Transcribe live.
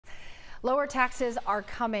Lower taxes are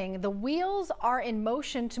coming. The wheels are in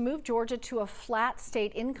motion to move Georgia to a flat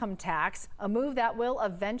state income tax, a move that will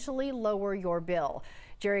eventually lower your bill.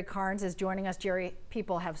 Jerry Carnes is joining us. Jerry,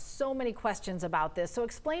 people have so many questions about this. So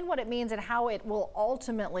explain what it means and how it will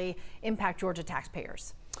ultimately impact Georgia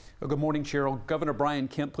taxpayers. Well, good morning, Cheryl. Governor Brian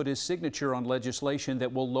Kemp put his signature on legislation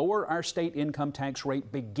that will lower our state income tax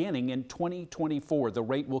rate beginning in 2024. The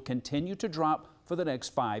rate will continue to drop for the next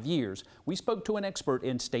 5 years. We spoke to an expert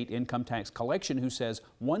in state income tax collection who says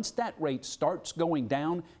once that rate starts going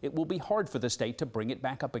down, it will be hard for the state to bring it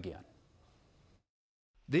back up again.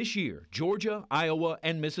 This year, Georgia, Iowa,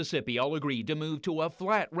 and Mississippi all agreed to move to a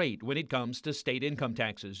flat rate when it comes to state income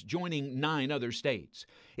taxes, joining 9 other states.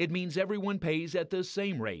 It means everyone pays at the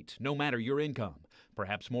same rate, no matter your income.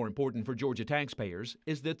 Perhaps more important for Georgia taxpayers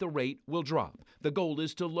is that the rate will drop. The goal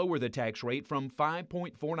is to lower the tax rate from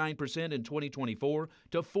 5.49% in 2024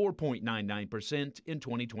 to 4.99% in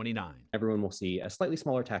 2029. Everyone will see a slightly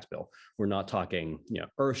smaller tax bill. We're not talking,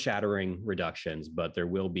 earth-shattering reductions, but there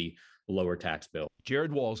will be lower tax bill.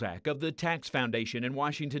 Jared Walczak of the Tax Foundation in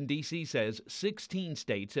Washington, D.C. says 16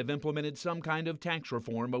 states have implemented some kind of tax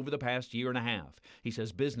reform over the past year and a half. He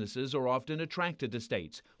says businesses are often attracted to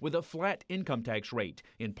states with a flat income tax rate,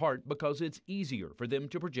 in part because it's easier for them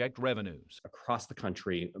to project revenues. Across the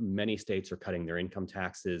country, many states are cutting their income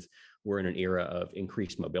taxes. We're in an era of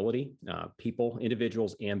increased mobility. People,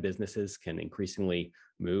 individuals, and businesses can increasingly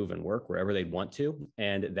move and work wherever they want to,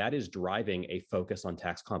 and that is driving a focus on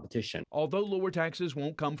tax competition. Although lower taxes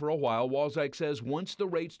won't come for a while, Walczak says once the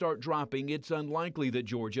rates start dropping, it's unlikely that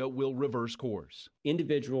Georgia will reverse course.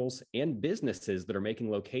 Individuals and businesses that are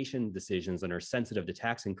making location decisions and are sensitive to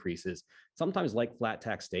tax increases sometimes like flat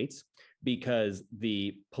tax states, because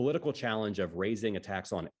the political challenge of raising a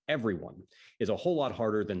tax on everyone is a whole lot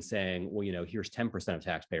harder than saying, well, here's 10% of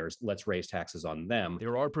taxpayers, let's raise taxes on them.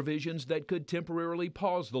 There are provisions that could temporarily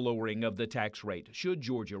pause the lowering of the tax rate should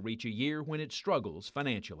Georgia reach a year when it struggles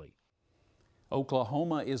financially.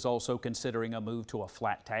 Oklahoma is also considering a move to a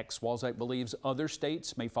flat tax. Walczak believes other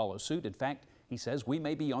states may follow suit. In fact, he says we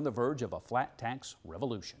may be on the verge of a flat tax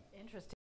revolution. Interesting.